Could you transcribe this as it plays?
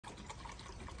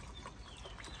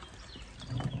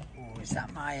Is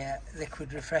that my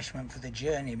liquid refreshment for the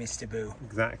journey, Mr. Boo?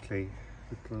 Exactly.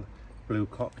 Little blue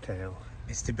cocktail.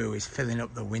 Mr. Boo is filling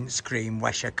up the windscreen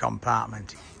washer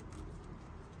compartment.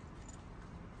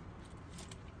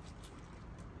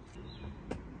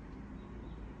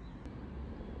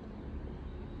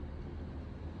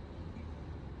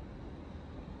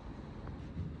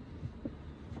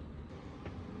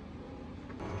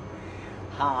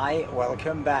 Hi,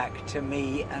 welcome back to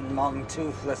me and Mon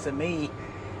Toothless and me,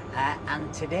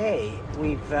 and today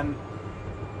we've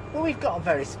got a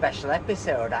very special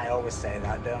episode. I always say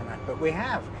that, don't I? But we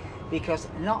have, because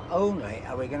not only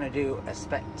are we going to do a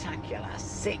spectacular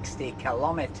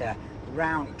 60-kilometre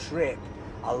round trip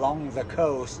along the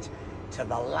coast to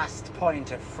the last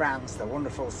point of France, the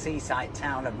wonderful seaside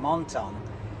town of Menton,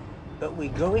 but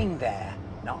we're going there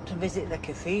not to visit the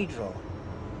cathedral,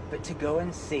 but to go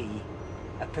and see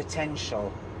a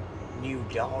potential new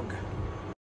dog.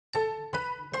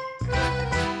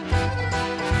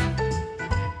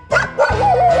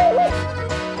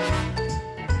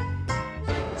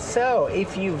 So,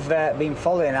 if you've been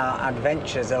following our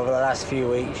adventures over the last few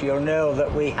weeks, you'll know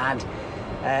that we had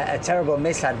a terrible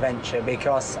misadventure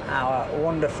because our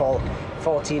wonderful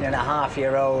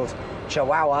 14-and-a-half-year-old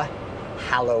Chihuahua,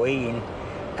 Halloween,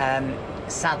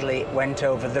 sadly went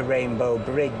over the Rainbow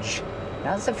Bridge.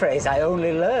 That's a phrase I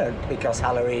only learned because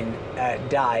Halloween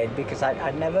died, because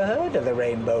I'd never heard of the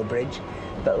Rainbow Bridge,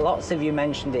 but lots of you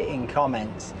mentioned it in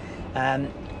comments. And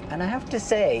I have to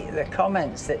say, the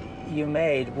comments that you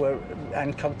made were,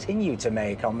 and continue to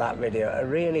make on that video, are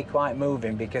really quite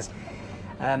moving, because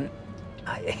I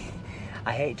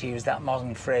hate to use that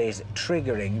modern phrase,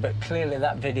 triggering, but clearly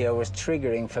that video was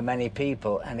triggering for many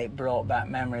people, and it brought back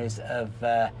memories of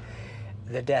the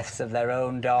deaths of their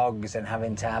own dogs and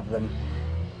having to have them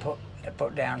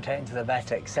put down, taken to the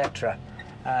vet, etc.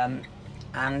 And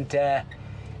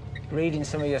reading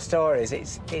some of your stories,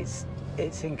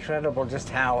 it's incredible just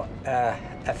how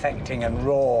affecting and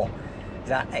raw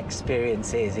that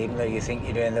experience is. Even though you think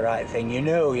you're doing the right thing, you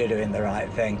know you're doing the right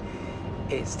thing,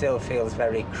 it still feels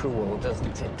very cruel,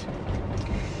 doesn't it?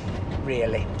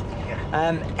 Really.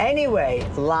 Yeah. Anyway,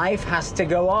 life has to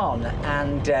go on,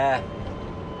 and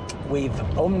we've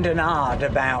ummed and ahed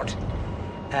about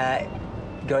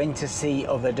going to see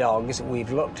other dogs.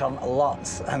 We've looked on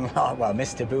lots and lots. Well,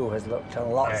 Mr. Boo has looked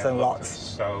on lots and lots.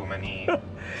 So many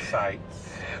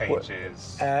sites,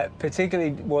 pages.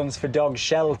 Particularly ones for dog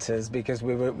shelters, because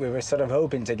we were sort of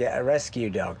hoping to get a rescue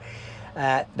dog.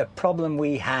 The problem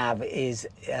we have is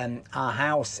our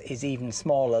house is even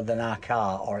smaller than our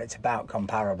car, or it's about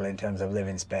comparable in terms of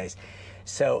living space.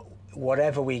 So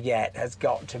whatever we get has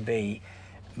got to be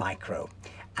micro,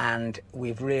 and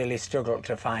we've really struggled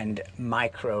to find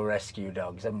micro rescue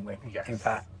dogs, haven't we? Yes. In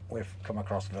fact, we've come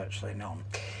across virtually none.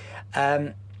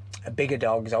 Bigger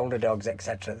dogs, older dogs,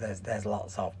 etc. There's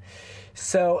lots of.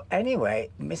 So anyway,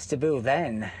 Mr. Boo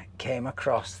then came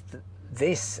across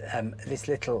this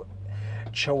little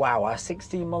Chihuahua,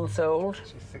 16 months old.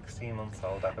 She's 16 months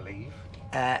old, I believe.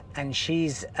 And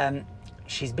she's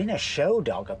been a show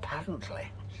dog, apparently.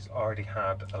 Already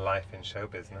had a life in show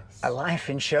business. A life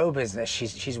in show business.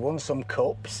 She's won some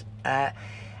cups,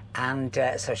 and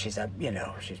so she's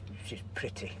she's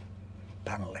pretty,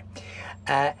 apparently.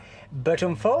 But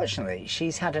unfortunately,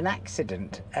 she's had an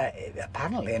accident,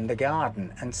 apparently in the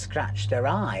garden, and scratched her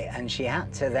eye, and she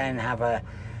had to then have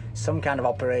some kind of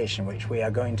operation, which we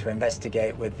are going to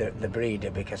investigate with the breeder,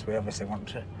 because we obviously want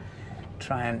to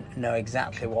try and know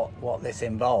exactly what this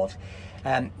involves.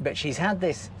 But she's had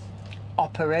this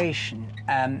operation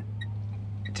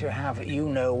to have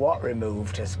what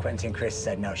removed, as Quentin Chris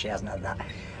said. No, she hasn't had that.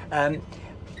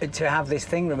 To have this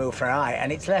thing removed from her eye,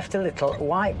 and it's left a little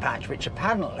white patch, which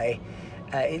apparently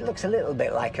it looks a little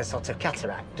bit like a sort of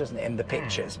cataract, doesn't it, in the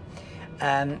pictures,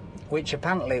 which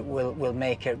apparently will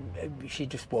make her, she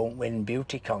just won't win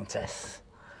beauty contests,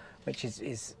 which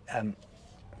is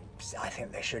I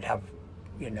think they should have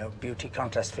beauty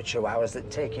contests for Chihuahuas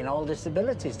that take in all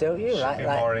disabilities, don't you? Right?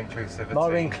 Like, more inclusivity.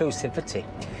 More inclusivity.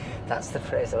 That's the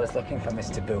phrase I was looking for,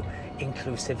 Mr. Boo.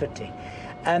 Inclusivity.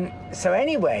 So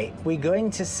anyway, we're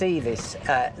going to see this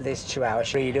Chihuahua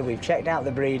breeder. We've checked out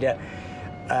the breeder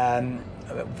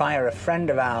via a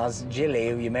friend of ours, Jilly,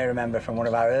 who you may remember from one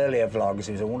of our earlier vlogs,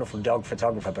 who's a wonderful dog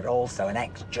photographer, but also an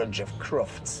ex-judge of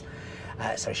Crufts.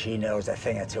 So she knows a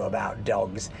thing or two about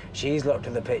dogs. She's looked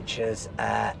at the pictures.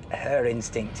 Her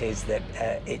instinct is that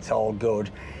it's all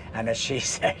good. And as she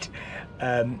said,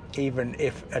 even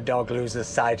if a dog loses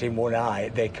sight in one eye,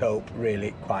 they cope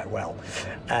really quite well.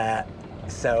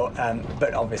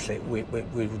 But obviously we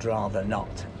would rather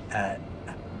not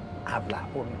have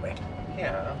that, wouldn't we?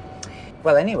 Yeah.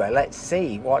 Well, anyway, let's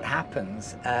see what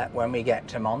happens when we get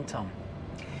to Menton.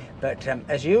 But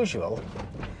as usual,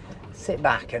 sit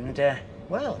back and,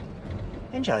 well,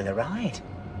 enjoy the ride.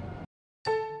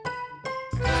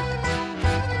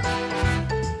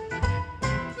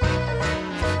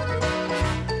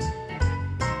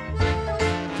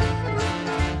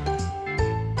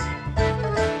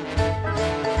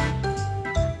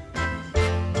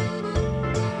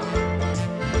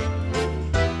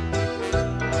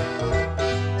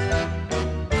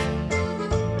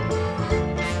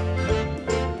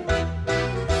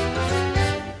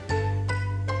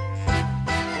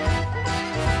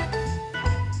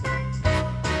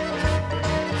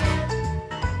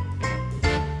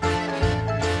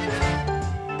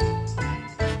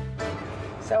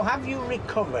 So have you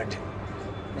recovered,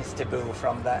 Mr. Boo,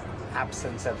 from the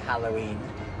absence of Halloween?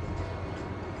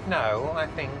 No, I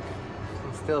think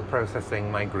I'm still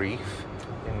processing my grief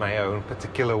in my own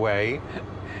particular way.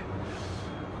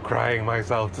 Crying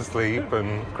myself to sleep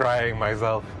and crying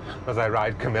myself as I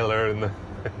ride Camilla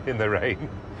in the rain.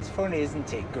 It's funny,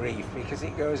 isn't it, grief, because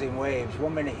it goes in waves.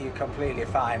 One minute you're completely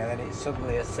fine and then it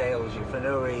suddenly assails you for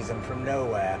no reason, from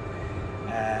nowhere,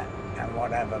 and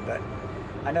whatever. But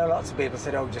I know lots of people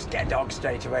said, oh, just get a dog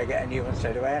straight away, get a new one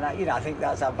straight away. And I think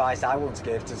that's advice I once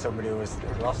gave to somebody who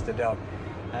lost a dog.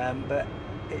 But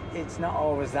it's not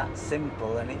always that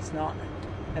simple, and it's not,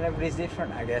 and everybody's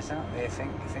different, I guess, aren't they?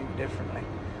 Think differently.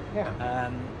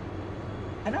 Yeah.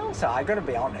 And also, I got to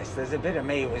be honest, there's a bit of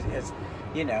me, as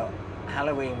you know,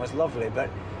 Halloween was lovely, but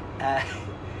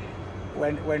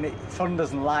when it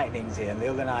thunders and lightnings here, and the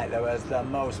other night there was the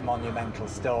most monumental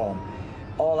storm,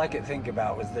 all I could think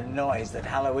about was the noise that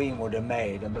Halloween would have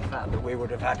made, and the fact that we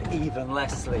would have had even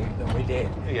less sleep than we did.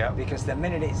 Yeah. Because the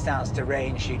minute it starts to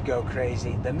rain, she'd go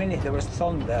crazy. The minute there was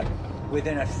thunder,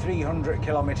 within a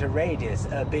 300-kilometre radius,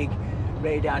 a big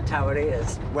radar tower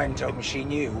ears went up, and she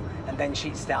knew, and then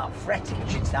she'd start fretting,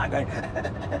 she'd start going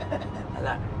like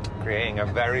that. Creating a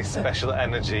very special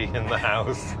energy in the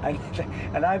house.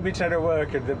 And I'd be trying to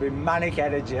work, and there'd be manic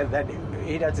energy, and then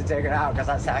he'd have to take it out, because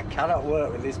I said, I cannot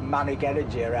work with this manic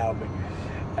energy around me.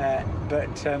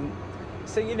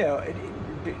 So, you know,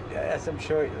 as I'm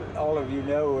sure all of you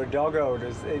know, who are dog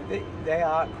owners, they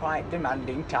are quite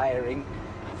demanding, tiring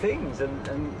things,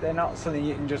 and they're not something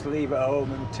you can just leave at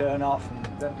home and turn off. And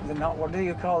they're not, what do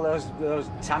you call those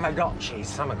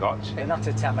Tamagotchis? Tamagotchi. They're not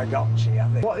a Tamagotchi, are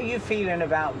they? What are you feeling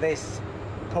about this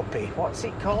puppy? What's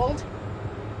it called?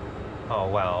 Oh,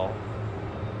 well,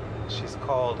 she's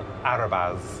called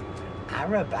Arabaz.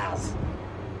 Arabaz.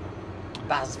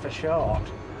 Baz for short.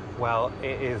 Well,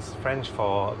 it is French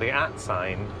for the @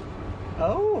 sign.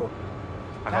 Oh,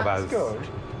 Arabaz. that's good.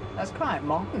 That's quite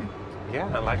modern.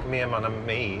 Yeah, like me and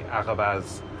me,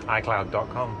 Arabaz,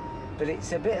 iCloud.com. But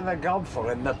it's a bit of a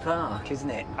gobful in the park, isn't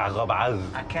it? Arabaz.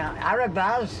 I can't.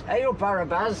 Arabaz. Hey up,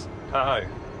 Arabaz. Hi.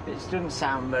 It doesn't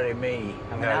sound very me.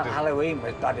 I mean, No, Halloween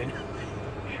was bad enough.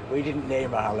 We didn't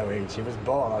name her Halloween. She was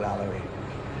born on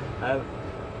Halloween.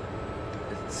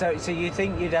 So you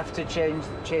think you'd have to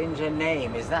change her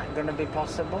name? Is that going to be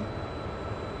possible?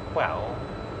 Well,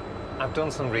 I've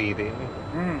done some reading.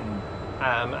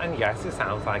 And yes, it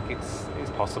sounds like it's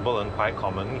possible and quite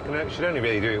common. You should only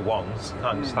really do it once. You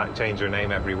can't just like change your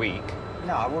name every week.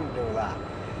 No, I wouldn't do that.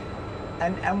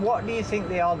 And what do you think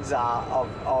the odds are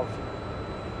of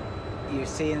you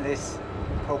seeing this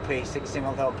puppy,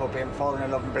 16-month-old puppy, and falling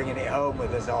in love and bringing it home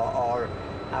with us, or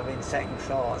having second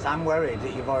thoughts? I'm worried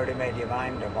that you've already made your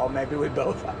mind up, or maybe we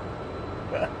both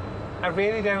have. I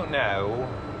really don't know.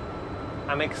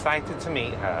 I'm excited to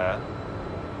meet her,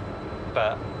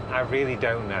 but I really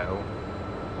don't know.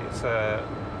 It's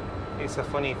a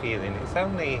funny feeling.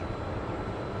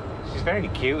 She's very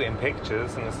cute in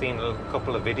pictures, and I've seen a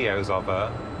couple of videos of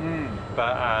her.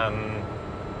 But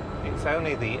it's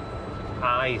only the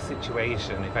eye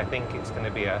situation. If I think it's going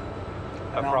to be a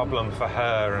problem for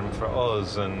her and for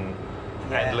us, and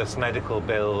endless medical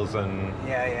bills and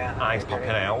eyes popping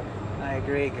out. I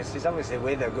agree, because she's obviously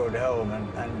with a good home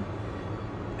and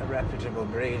a reputable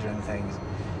breeder and things.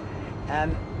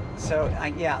 So,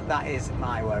 yeah, that is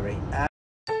my worry.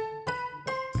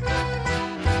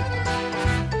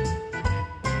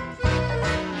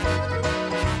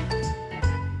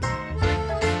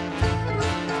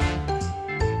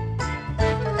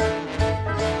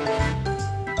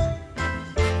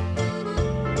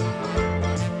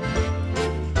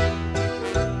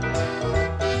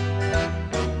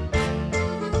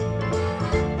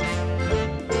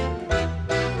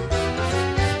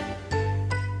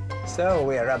 So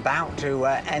we are about to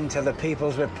enter the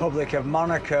People's Republic of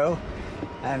Monaco,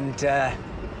 and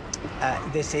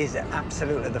this is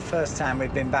absolutely the first time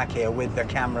we've been back here with the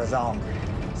cameras on.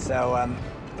 So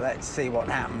let's see what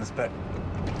happens. But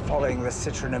following the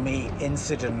Citroën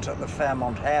incident at the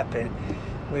Fairmont hairpin,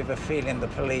 we have a feeling the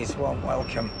police won't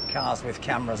welcome cars with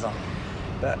cameras on.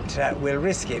 But we'll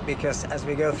risk it, because as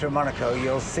we go through Monaco,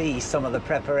 you'll see some of the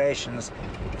preparations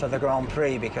for the Grand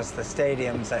Prix, because the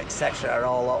stadiums, etc., are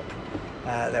all up.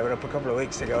 They were up a couple of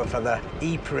weeks ago for the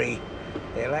E-Prix,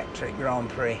 the electric Grand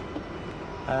Prix.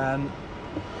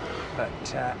 But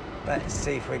let's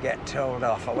see if we get told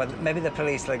off. Or whether, maybe the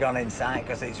police have gone inside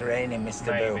because it's raining,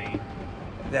 Mr. Boo.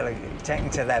 They'll take them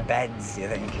to their beds, you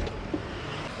think?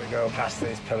 If we go past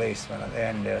these policemen at the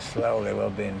end here slowly,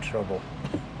 we'll be in trouble.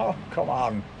 Oh, come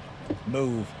on,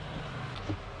 move.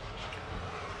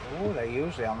 Oh, they're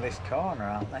usually on this corner,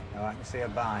 aren't they? Oh, I can see a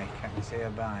bike. I can see a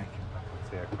bike. I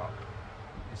see a cop.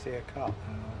 You see a cop?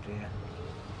 Oh dear.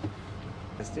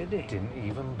 Did he? Didn't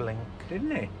even blink.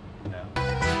 Didn't he? No.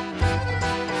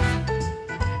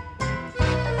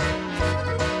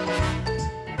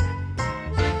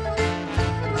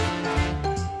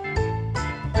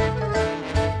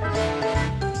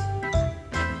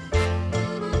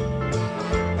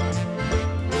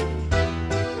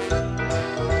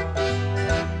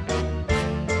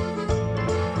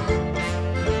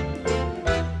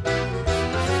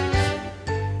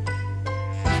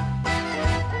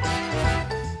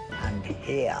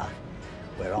 Here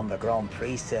we're on the Grand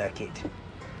Prix circuit.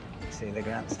 See the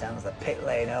grandstands, the pit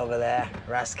lane over there,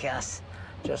 Rascasse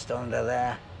just under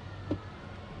there.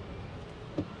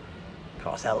 Of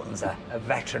course, Elton's a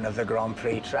veteran of the Grand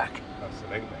Prix track.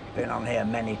 Absolutely. Been on here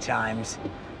many times.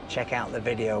 Check out the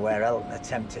video where Elton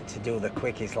attempted to do the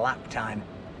quickest lap time.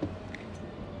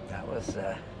 That was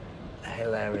a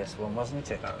hilarious one,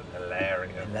 wasn't it? That was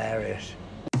hilarious. Hilarious.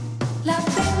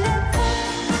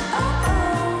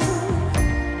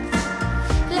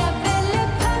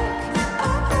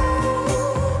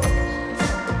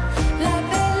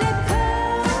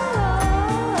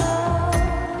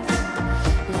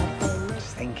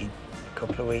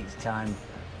 Couple of weeks' time,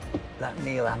 that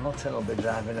Neil Hamilton will be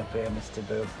driving up here, Mr.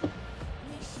 Boo.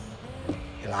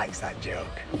 He likes that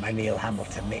joke. My Neil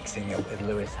Hamilton mixing up with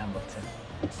Lewis Hamilton.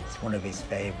 It's one of his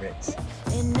favourites.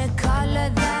 In a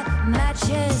colour that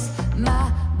matches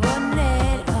my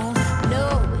bonnet. Oh,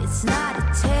 no, it's not a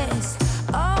test.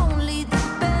 Only the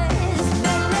best.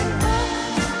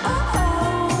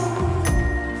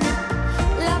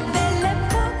 La Belle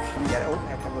Époque. Get up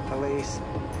here from the police.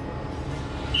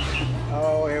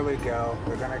 Oh, here we go.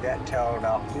 We're going to get told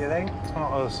off, do you think? It's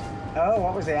not us. Oh,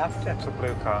 what was he after? It's a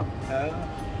blue car. Oh.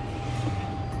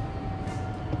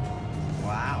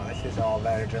 Wow, this is all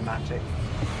very dramatic.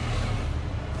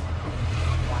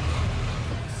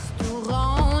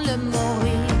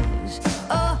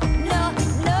 Oh, no,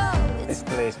 no. This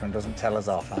policeman doesn't tell us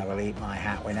off. I will eat my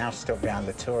hat. We're now stuck behind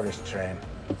the tourist train.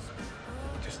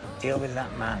 Just deal with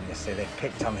that man, you see. They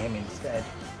picked on him instead.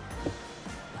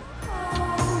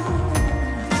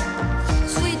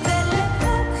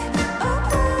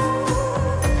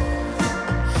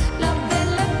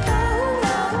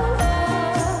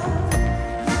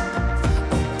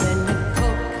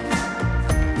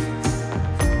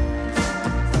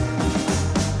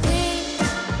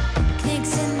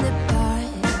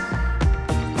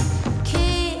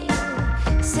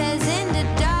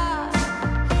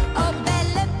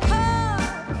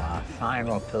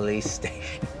 Police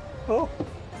station. Oh,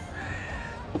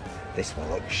 this will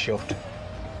look shut.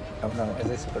 Oh no, is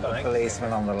this the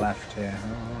policeman on the left here?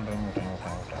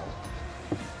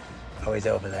 Oh, he's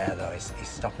over there though. He's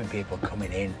stopping people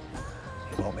coming in.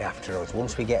 He won't be after us.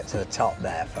 Once we get to the top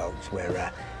there, folks,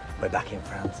 we're back in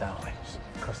France, aren't we? Just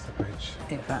across the bridge.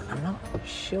 In fact, I'm not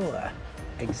sure.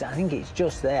 I think it's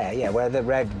just there. Yeah, where the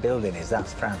red building is.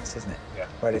 That's France, isn't it? Yeah.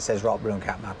 Where it says Rock Brun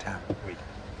Cap Town. Oui.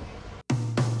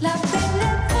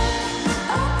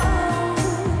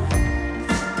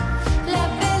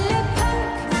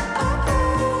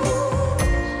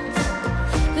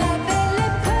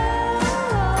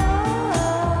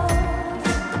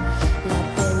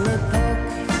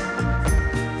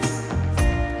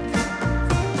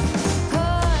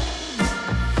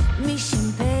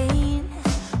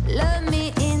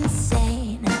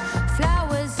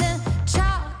 Flowers and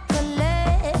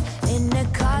chocolate in a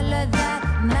color that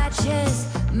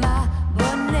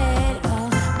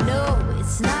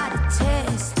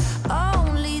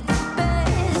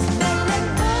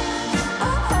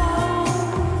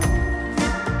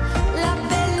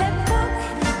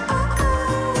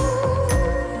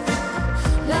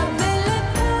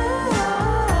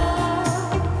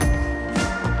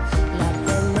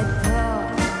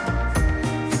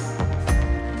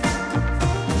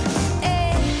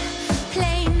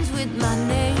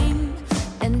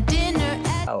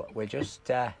Well, we're just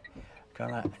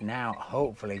gonna now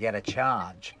hopefully get a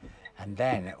charge, and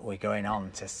then we're going on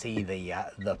to see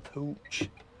the pooch.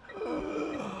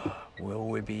 Will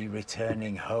we be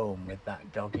returning home with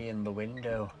that doggy in the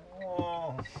window?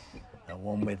 Oh. The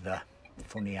one with the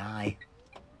funny eye.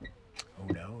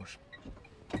 Who knows?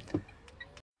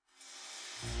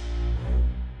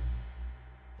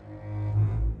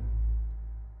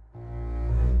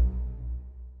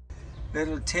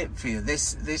 Little tip for you,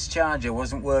 this charger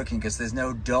wasn't working because there's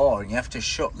no door and you have to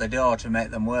shut the door to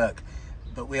make them work.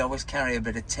 But we always carry a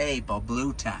bit of tape or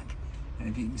blue tack. And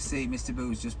if you can see, Mr.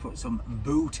 Boo's just put some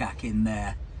boo tack in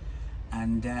there.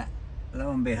 And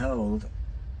lo and behold,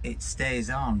 it stays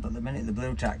on. But the minute the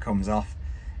blue tack comes off,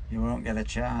 you won't get a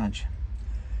charge.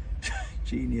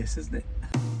 Genius, isn't it?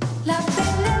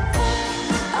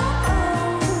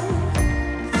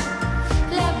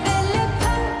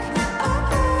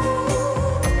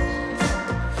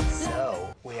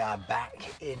 So we are back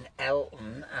in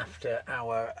Elton after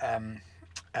our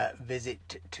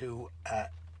visit to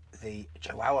the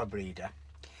Chihuahua breeder.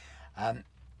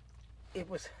 It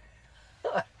was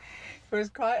it was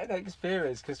quite an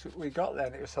experience because we got there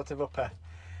and it was sort of up a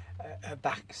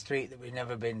back street that we'd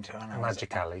never been to. A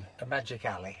magic alley. A magic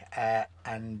alley.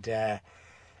 And the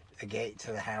gate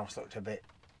to the house looked a bit...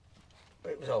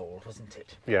 It was old, wasn't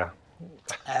it? Yeah.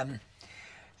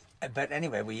 But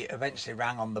anyway, we eventually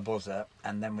rang on the buzzer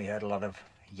and then we heard a lot of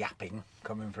yapping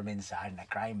coming from inside and a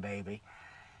crying baby.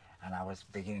 And I was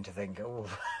beginning to think, oh...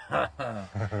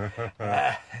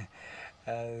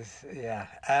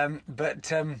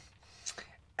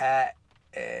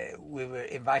 we were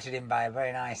invited in by a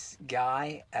very nice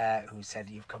guy who said,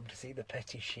 "You've come to see the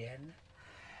petit chien,"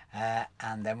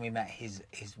 and then we met his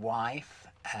wife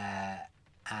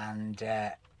and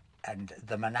the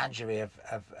menagerie of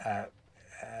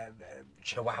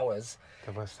chihuahuas.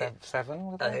 There were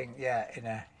seven. I think,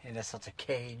 yeah, in a sort of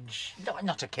cage,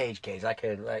 not a cage, like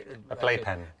a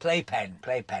playpen.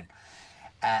 Playpen.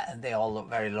 And they all look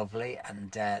very lovely,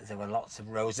 and there were lots of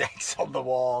rosettes on the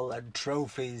wall and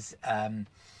trophies, and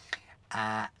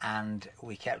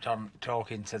we kept on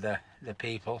talking to the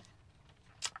people,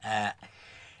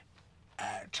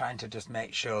 trying to just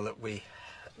make sure that we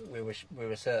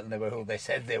were certain they were who they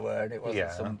said they were, and it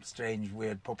wasn't some strange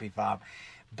weird puppy farm,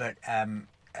 but they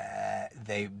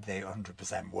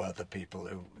 100% were the people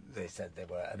who they said they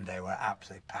were, and they were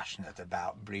absolutely passionate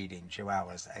about breeding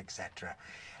chihuahuas, etc.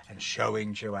 and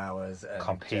showing chihuahuas and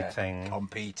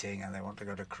competing, and they want to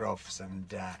go to Crufts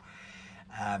and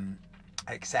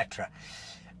etc.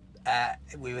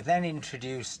 We were then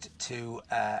introduced to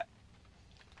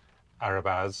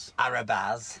Arabaz,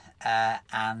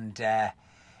 and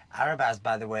Arabaz,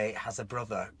 by the way, has a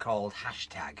brother called #,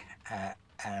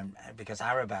 because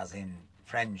Arabaz in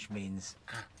French means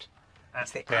at.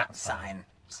 It's the at sign,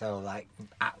 so like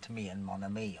at me and mon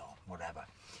ami or whatever.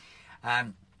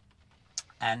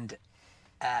 And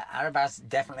Arabaz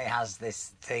definitely has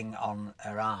this thing on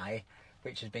her eye,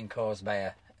 which has been caused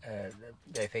by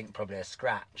they think probably a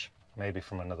scratch. Maybe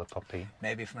from another puppy.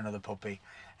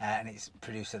 And it's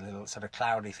produced a little sort of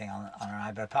cloudy thing on her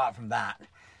eye. But apart from that,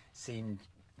 seemed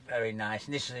very nice.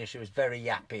 Initially, she was very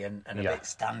yappy and a bit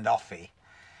standoffy.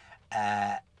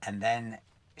 And then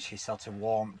she sort of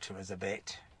warmed to us a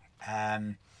bit.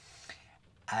 And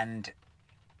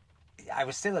I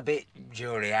was still a bit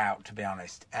jury out, to be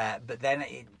honest. But then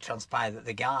it transpired that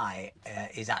the guy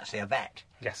is actually a vet.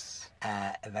 Yes.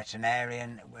 A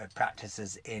veterinarian,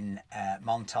 practices in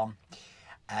Menton.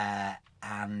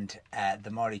 And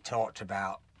the more he talked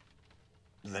about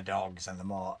the dogs and the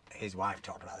more his wife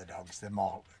talked about the dogs, the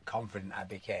more confident I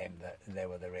became that they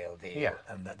were the real deal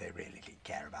and that they really did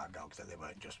care about dogs, that they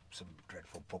weren't just some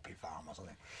dreadful puppy farm or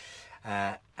something.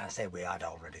 I say we had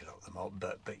already looked them up,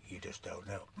 but you just don't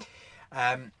know.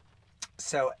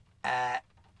 So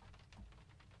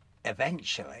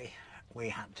eventually we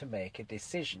had to make a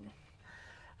decision,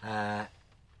 well,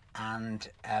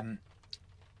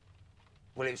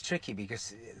 it was tricky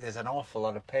because there's an awful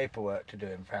lot of paperwork to do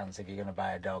in France if you're going to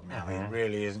buy a dog now. It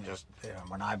really isn't just,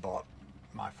 when I bought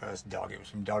my first dog, it was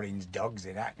from Doreen's Dogs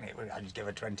in Hackney. I just gave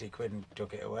her 20 quid and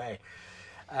took it away.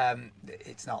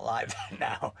 It's not like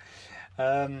that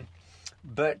now.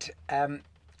 But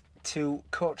to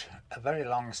cut a very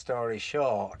long story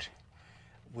short,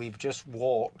 we've just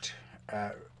walked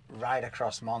right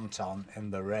across Menton in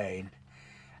the rain,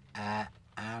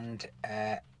 and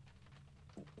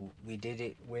we did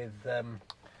it with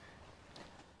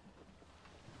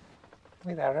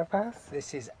Arabaz.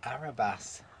 This is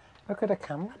Arabaz. Look at the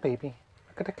camera, baby.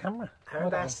 Look at the camera.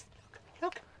 Arabaz,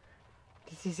 look.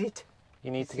 This is it.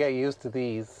 You need to get used to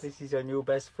these. This is your new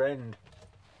best friend.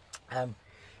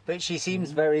 But she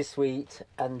seems very sweet,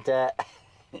 and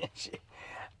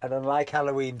and unlike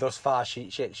Halloween thus far, she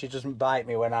doesn't bite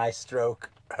me when I stroke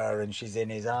her and she's in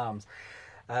his arms.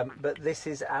 But this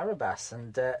is Arabas,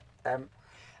 and I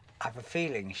have a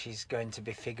feeling she's going to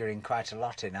be figuring quite a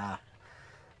lot in our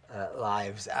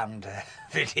lives and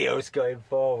videos going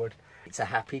forward. It's a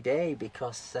happy day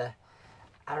because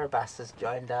Arabas has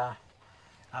joined our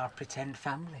pretend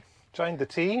family. Joined the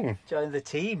team. Joined the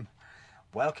team.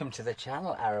 Welcome to the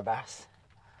channel, Arabas.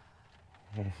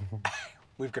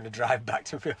 We've got to drive back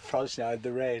to Villefranche now in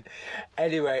the rain.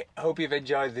 Anyway, hope you've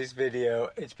enjoyed this video.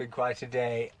 It's been quite a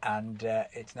day, and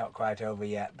it's not quite over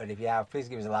yet. But if you have, please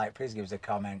give us a like, please give us a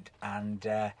comment, and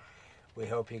we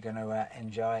hope you're going to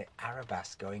enjoy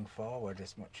Arabas going forward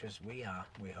as much as we are,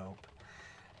 we hope.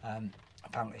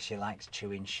 Apparently she likes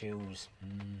chewing shoes.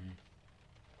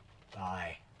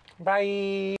 Bye.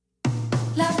 Bye.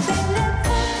 La